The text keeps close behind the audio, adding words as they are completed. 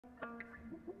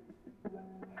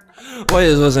What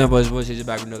is what's up, boys? Just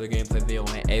back with another gameplay video.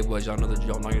 And hey, boys, y'all know the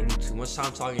drill. I'm not gonna do too much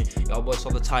time talking. Y'all boys saw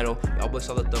the title. Y'all boys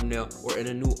saw the thumbnail. We're in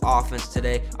a new offense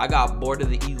today. I got bored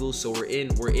of the Eagles, so we're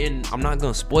in. I'm not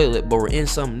gonna spoil it, but we're in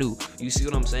something new. You see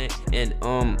what I'm saying? And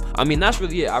I mean that's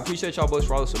really it. I appreciate y'all boys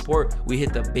for all the support. We're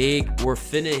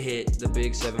finna hit the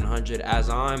big 700 as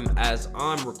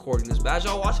I'm recording this. But as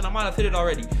y'all watching, I might have hit it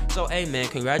already. So hey, man,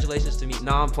 congratulations to me.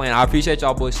 Nah, I'm playing. I appreciate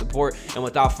y'all boys' support. And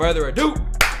without further ado.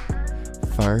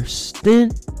 First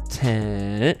and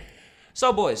 10.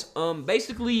 So boys,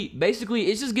 basically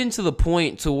it's just getting to the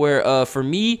point to where for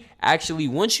me, actually,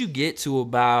 once you get to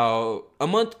about a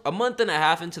month and a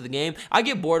half into the game, I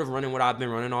get bored of running what I've been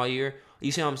running all year.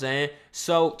 You see what I'm saying?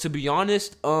 So to be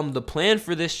honest, the plan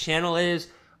for this channel is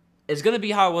it's gonna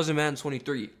be how it was in Madden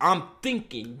 23. I'm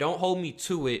thinking, don't hold me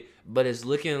to it, but it's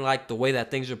looking like the way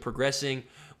that things are progressing,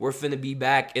 we're finna be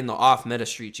back in the off meta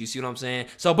streets. You see what I'm saying?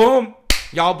 So boom.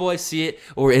 Y'all boys see it.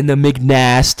 We're in the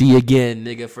McNasty again,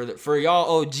 nigga. For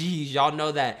y'all OGs, y'all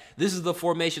know that this is the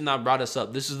formation that brought us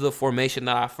up. This is the formation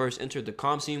that I first entered the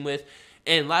comp scene with.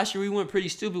 And last year we went pretty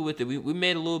stupid with it. We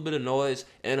made a little bit of noise.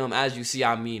 And as you see,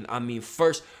 I mean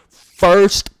first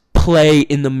play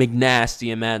in the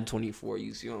McNasty in Madden 24.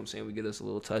 You see what I'm saying? We get us a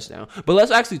little touchdown. But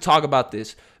let's actually talk about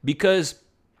this because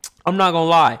I'm not gonna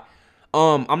lie.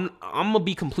 I'm gonna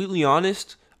be completely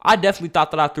honest. I definitely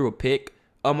thought that I threw a pick.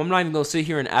 I'm not even going to sit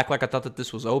here and act like I thought that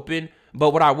this was open. But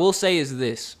what I will say is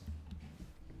this.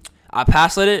 I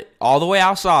passed it all the way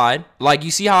outside. Like,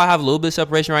 you see how I have a little bit of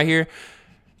separation right here?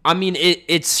 I mean,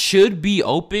 it should be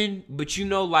open. But, you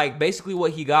know, like, basically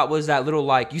what he got was that little,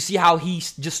 like, you see how he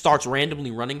just starts randomly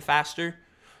running faster?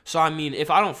 So, I mean,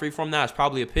 if I don't freeform that, it's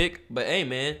probably a pick. But, hey,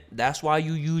 man, that's why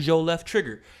you use your left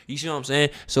trigger. You see what I'm saying?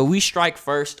 So, we strike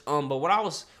first. But what I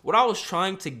was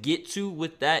trying to get to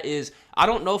with that is I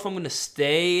don't know if I'm going to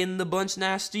stay in the bunch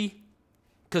nasty.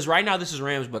 Because right now, this is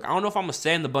Rams book. I don't know if I'm going to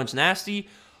stay in the bunch nasty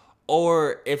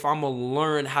or if I'm going to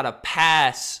learn how to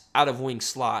pass out of wing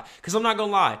slot. Because I'm not going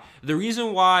to lie. The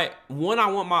reason why, one,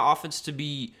 I want my offense to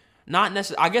be not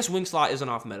necessarily, I guess wing slot isn't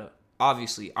off meta.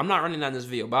 Obviously, I'm not running that in this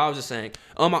video, but I was just saying,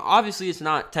 obviously it's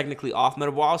not technically off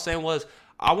meta. What I was saying was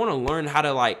I want to learn how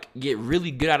to like get really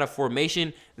good at a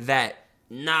formation that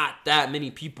not that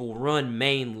many people run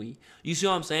mainly. You see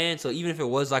what I'm saying? So even if it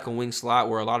was like a wing slot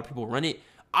where a lot of people run it,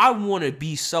 I want to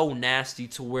be so nasty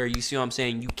to where, you see what I'm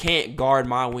saying, you can't guard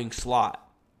my wing slot.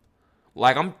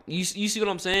 Like, you see what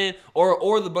I'm saying?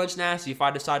 Or the bunch nasty if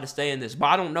I decide to stay in this. But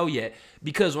I don't know yet.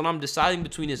 Because when I'm deciding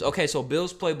between this, okay, so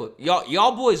Bill's playbook.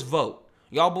 Y'all boys vote.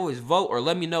 Y'all boys vote or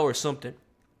let me know or something.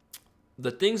 The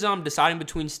things I'm deciding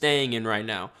between staying in right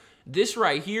now. This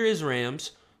right here is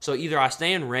Rams. So either I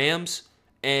stay in Rams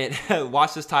and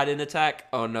watch this tight end attack.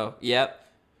 Oh, no. Yep.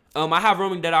 I have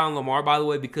roaming dead eye on Lamar, by the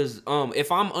way, because if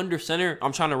I'm under center,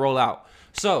 I'm trying to roll out.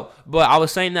 So, but I was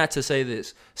saying that to say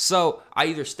this. So, I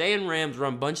either stay in Rams,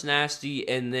 run bunch nasty,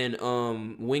 and then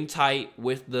wing tight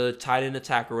with the tight end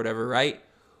attack or whatever, right?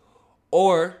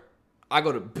 Or I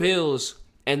go to Bills,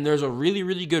 and there's a really,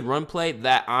 really good run play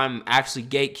that I'm actually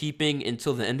gatekeeping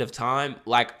until the end of time.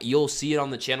 Like, you'll see it on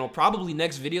the channel. Probably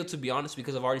next video, to be honest,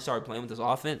 because I've already started playing with this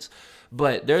offense.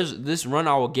 But there's this run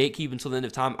I will gatekeep until the end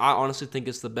of time. I honestly think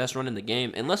it's the best run in the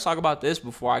game. And let's talk about this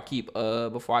before I keep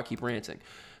ranting.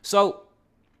 So,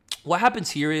 what happens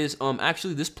here is,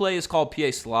 actually, this play is called PA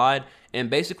slide,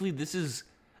 and basically, this is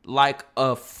like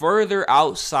a further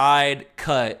outside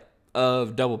cut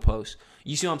of double post.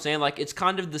 You see what I'm saying? Like, it's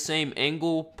kind of the same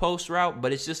angle post route,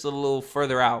 but it's just a little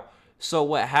further out. So,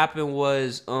 what happened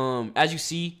was, as you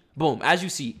see, boom, as you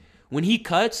see, when he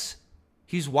cuts,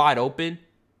 he's wide open.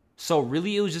 So,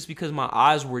 really, it was just because my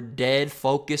eyes were dead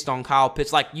focused on Kyle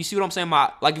Pitts. Like, you see what I'm saying?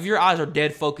 Like, if your eyes are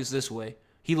dead focused this way,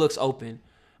 he looks open.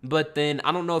 But then,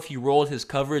 I don't know if he rolled his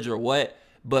coverage or what,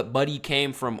 but Buddy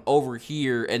came from over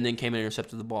here and then came and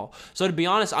intercepted the ball. So, to be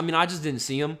honest, I mean, I just didn't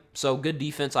see him. So, good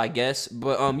defense, I guess.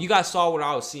 But you guys saw what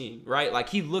I was seeing, right? Like,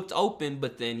 he looked open,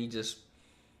 but then he just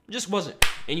wasn't.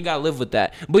 And you got to live with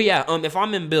that. But, yeah, if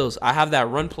I'm in Bills, I have that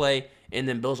run play. And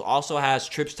then Bills also has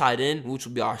trips tied in, which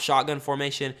will be our shotgun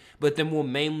formation. But then we'll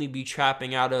mainly be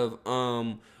trapping out of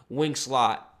wing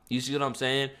slot. You see what I'm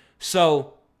saying?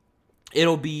 So,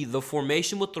 it'll be the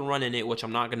formation with the run in it, which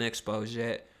I'm not going to expose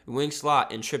yet. Wing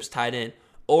slot and trips tight end.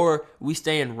 Or we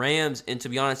stay in Rams, and to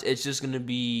be honest, it's just gonna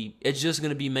be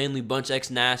mainly bunch X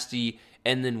nasty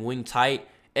and then wing tight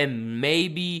and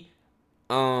maybe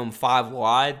 5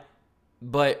 wide.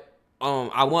 But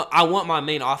I want my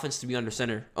main offense to be under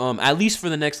center. At least for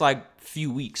the next like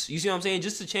few weeks. You see what I'm saying?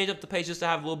 Just to change up the pace, just to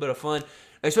have a little bit of fun.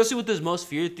 Especially with this most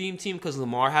feared theme team, because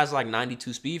Lamar has like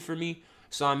 92 speed for me.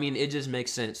 So I mean, it just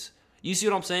makes sense. You see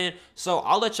what I'm saying? So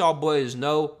I'll let y'all boys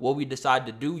know what we decide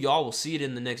to do. Y'all will see it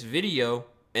in the next video,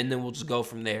 and then we'll just go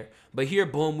from there. But here,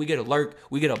 boom, we get a lurk,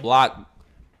 we get a block.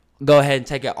 Go ahead and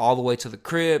take it all the way to the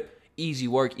crib. Easy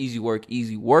work, easy work,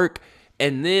 easy work.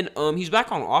 And then he's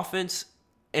back on offense,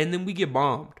 and then we get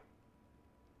bombed.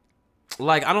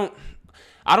 Like, I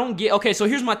don't get. Okay, so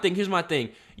here's my thing.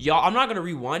 Y'all, I'm not gonna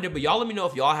rewind it, but y'all let me know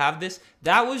if y'all have this.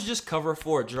 That was just cover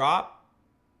for a drop,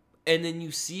 and then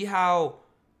you see how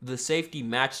the safety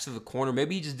matched to the corner.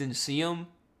 Maybe he just didn't see him,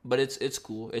 but it's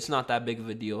cool. It's not that big of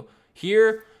a deal.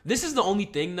 Here, this is the only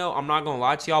thing though. I'm not gonna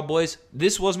lie to y'all boys.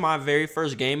 This was my very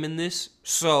first game in this,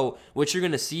 so what you're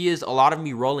gonna see is a lot of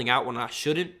me rolling out when I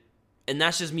shouldn't, and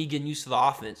that's just me getting used to the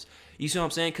offense. You see what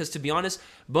I'm saying? Because to be honest,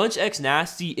 Bunch X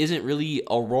Nasty isn't really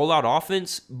a rollout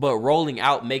offense, but rolling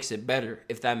out makes it better,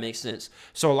 if that makes sense.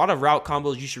 So a lot of route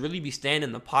combos, you should really be staying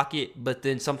in the pocket, but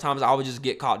then sometimes I would just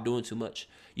get caught doing too much.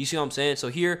 You see what I'm saying? So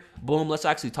here, boom, let's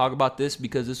actually talk about this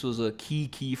because this was a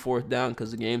key fourth down because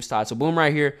the game's tied. So boom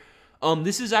right here.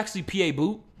 This is actually PA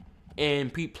boot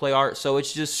and Pete play art. So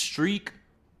it's just streak,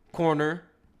 corner.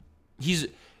 He's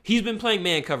been playing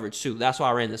man coverage too. That's why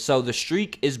I ran this. So the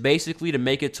streak is basically to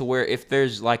make it to where if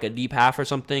there's like a deep half or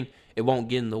something, it won't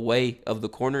get in the way of the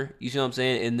corner. You see what I'm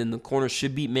saying? And then the corner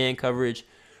should beat man coverage.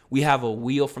 We have a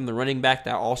wheel from the running back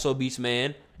that also beats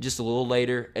man just a little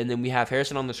later. And then we have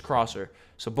Harrison on this crosser.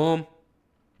 So boom,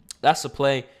 that's the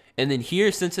play. And then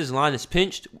here, since his line is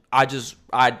pinched, I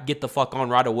get the fuck on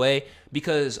right away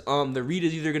because the read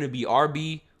is either going to be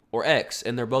RB or X,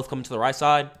 and they're both coming to the right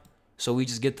side. So we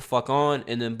just get the fuck on,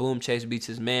 and then boom, Chase beats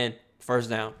his man. First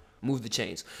down. Move the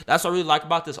chains. That's what I really like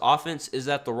about this offense is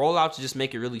that the rollouts just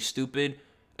make it really stupid,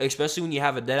 especially when you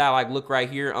have a dead eye. Like, look right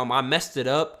here. I messed it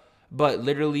up, but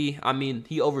literally, I mean,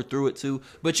 he overthrew it too.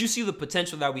 But you see the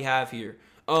potential that we have here.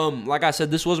 Like I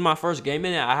said, this was my first game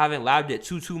in it. I haven't labbed it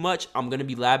too much. I'm going to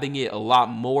be labbing it a lot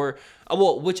more.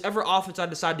 Well, whichever offense I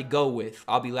decide to go with,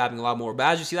 I'll be labbing a lot more. But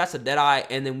as you see, that's a dead eye,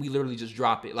 and then we literally just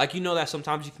drop it. Like, you know that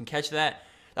sometimes you can catch that.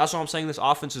 That's why I'm saying this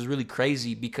offense is really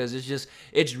crazy because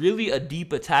it's really a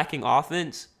deep attacking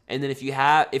offense. And then if you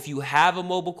have a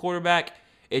mobile quarterback,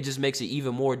 it just makes it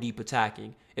even more deep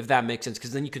attacking, if that makes sense.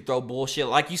 Because then you could throw bullshit.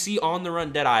 Like you see on the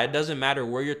run Deadeye. It doesn't matter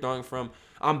where you're throwing from.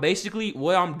 Basically,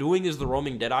 what I'm doing is the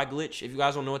roaming Deadeye glitch. If you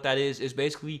guys don't know what that is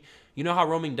basically, you know how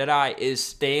roaming Deadeye is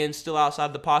stand still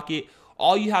outside the pocket?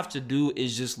 All you have to do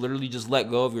is just literally just let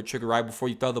go of your trigger right before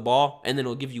you throw the ball, and then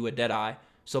it'll give you a Deadeye.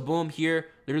 So boom, here,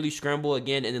 literally scramble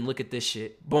again, and then look at this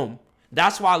shit. Boom.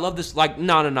 That's why I love this. Like,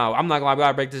 no. I'm not gonna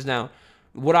gotta break this down.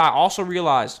 What I also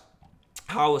realized,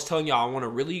 how I was telling y'all, I want to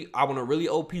really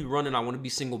OP run, and I want to be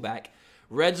single back.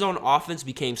 Red zone offense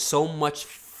became so much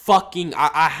fucking.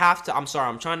 I have to. I'm sorry.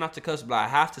 I'm trying not to cuss, but I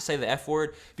have to say the F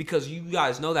word because you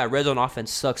guys know that red zone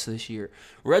offense sucks this year.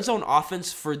 Red zone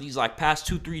offense for these like past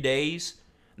 2-3 days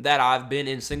that I've been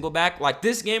in single back. Like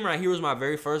this game right here was my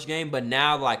very first game, but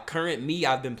now like current me,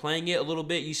 I've been playing it a little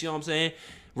bit. You see what I'm saying?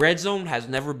 Red zone has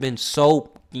never been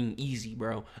so fucking easy,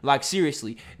 bro. Like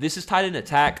seriously, this is tight end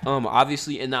attack,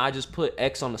 obviously, and then I just put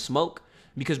X on the smoke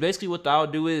because basically what that'll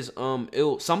do is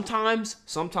it'll sometimes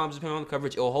depending on the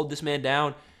coverage, it'll hold this man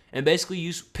down, and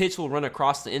basically pitch will run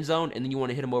across the end zone, and then you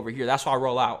want to hit him over here. That's why I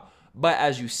roll out. But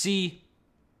as you see,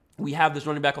 we have this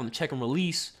running back on the check and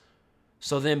release.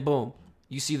 So then boom.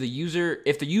 You see the user,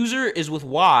 if the user is with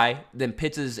Y, then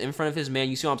Pitts is in front of his man.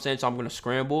 You see what I'm saying? So I'm going to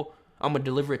scramble. I'm going to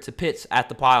deliver it to Pitts at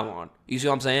the pylon. You see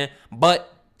what I'm saying?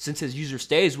 But since his user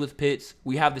stays with Pitts,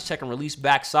 we have the check and release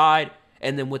backside.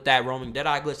 And then with that roaming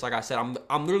Deadeye glitch, like I said,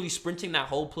 I'm literally sprinting that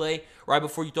whole play right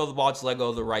before you throw the ball, just let go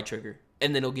of the right trigger.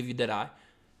 And then it'll give you Deadeye.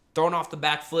 Throwing off the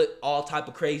back foot, all type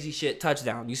of crazy shit,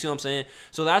 touchdown. You see what I'm saying?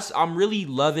 So I'm really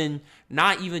loving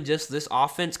not even just this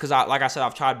offense, because like I said,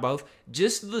 I've tried both.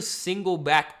 Just the single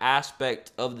back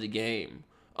aspect of the game.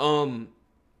 I'm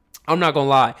not gonna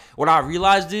lie. What I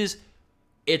realized is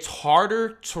it's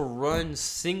harder to run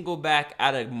single back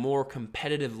at a more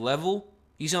competitive level.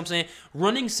 You see what I'm saying?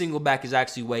 Running single back is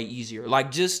actually way easier.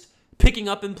 Like just picking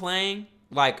up and playing,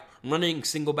 like running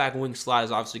single back wing slide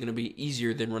is obviously gonna be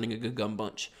easier than running a good gun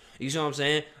bunch. You see what I'm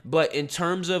saying? But in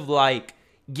terms of like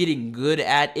getting good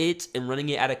at it and running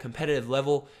it at a competitive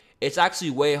level, it's actually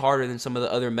way harder than some of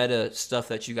the other meta stuff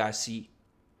that you guys see.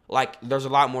 Like there's a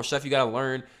lot more stuff you got to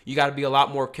learn. You got to be a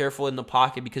lot more careful in the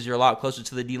pocket because you're a lot closer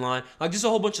to the D-line. Like just a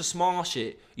whole bunch of small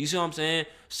shit. You see what I'm saying?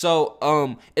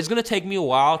 So it's going to take me a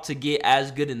while to get as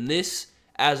good in this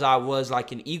as I was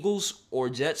like in Eagles or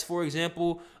Jets, for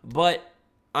example. But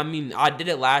I mean, I did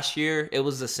it last year. It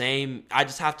was the same. I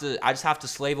just have to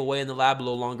slave away in the lab a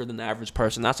little longer than the average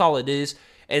person. That's all it is.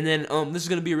 And then this is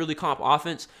gonna be a really comp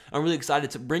offense. I'm really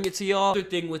excited to bring it to y'all. Other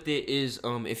thing with it is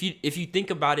if you think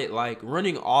about it, like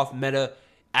running off meta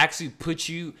actually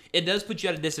it does put you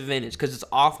at a disadvantage because it's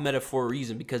off meta for a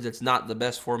reason, because it's not the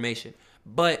best formation.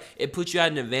 But it puts you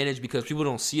at an advantage because people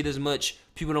don't see it as much.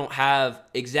 People don't have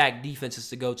exact defenses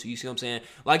to go to. You see what I'm saying?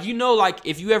 Like, you know, like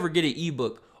if you ever get an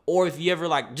ebook, or if you ever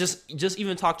like just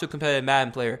even talk to a competitive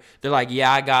Madden player, they're like,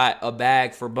 yeah, I got a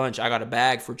bag for bunch, I got a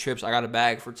bag for trips, I got a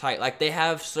bag for tight. Like, they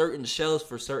have certain shells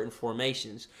for certain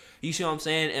formations. You see what I'm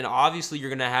saying? And obviously you're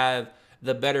gonna have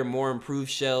the better, more improved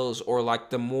shells, or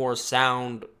like the more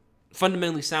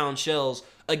fundamentally sound shells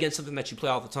against something that you play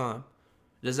all the time.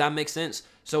 Does that make sense?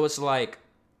 So it's like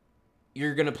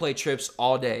you're going to play trips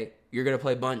all day. You're going to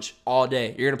play bunch all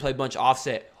day. You're going to play bunch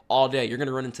offset all day. You're going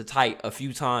to run into tight a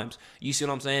few times. You see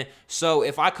what I'm saying? So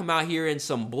if I come out here in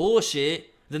some bullshit,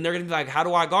 then they're going to be like, how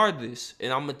do I guard this?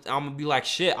 And I'm going to be like,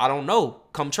 shit, I don't know.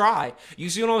 Come try. You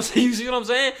see what I'm saying? You see what I'm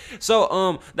saying?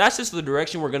 So that's just the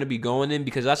direction we're going to be going in,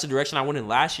 because that's the direction I went in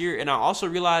last year. And I also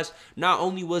realized not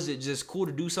only was it just cool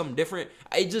to do something different,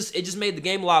 it just made the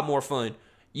game a lot more fun.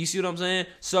 You see what I'm saying?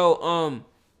 So,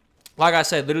 like I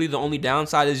said, literally the only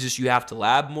downside is just you have to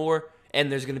lab more, and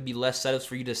there's going to be less setups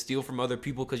for you to steal from other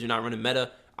people because you're not running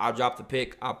meta. I dropped the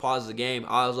pick. I paused the game.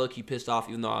 I was low-key pissed off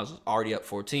even though I was already up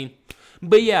 14.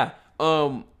 But yeah,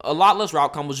 a lot less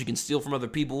route combos you can steal from other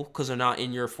people because they're not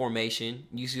in your formation.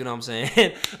 You see what I'm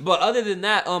saying? But other than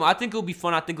that, I think it'll be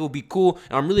fun. I think it'll be cool.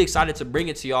 And I'm really excited to bring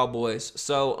it to y'all boys.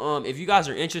 So if you guys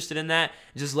are interested in that,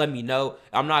 just let me know.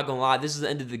 I'm not going to lie. This is the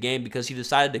end of the game because he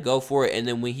decided to go for it. And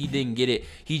then when he didn't get it,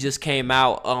 he just came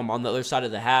out on the other side of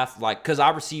the half. Like, because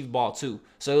I received ball too.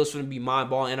 So it was going to be my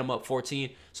ball and I'm up 14.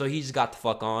 So he just got the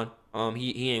fuck on.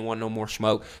 He ain't want no more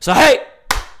smoke. So, hey,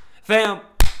 fam.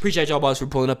 Appreciate y'all boys for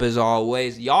pulling up as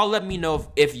always. Y'all let me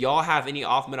know if y'all have any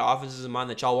off-meta offenses in mind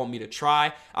that y'all want me to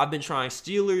try. I've been trying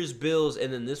Steelers, Bills,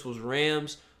 and then this was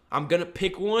Rams. I'm going to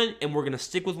pick one, and we're going to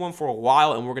stick with one for a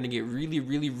while, and we're going to get really,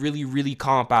 really, really, really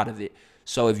comp out of it.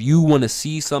 So if you want to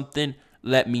see something,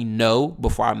 let me know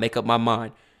before I make up my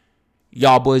mind.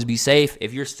 Y'all boys be safe.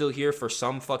 If you're still here for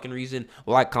some fucking reason,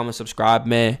 like, comment, subscribe,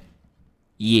 man.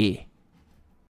 Yeah.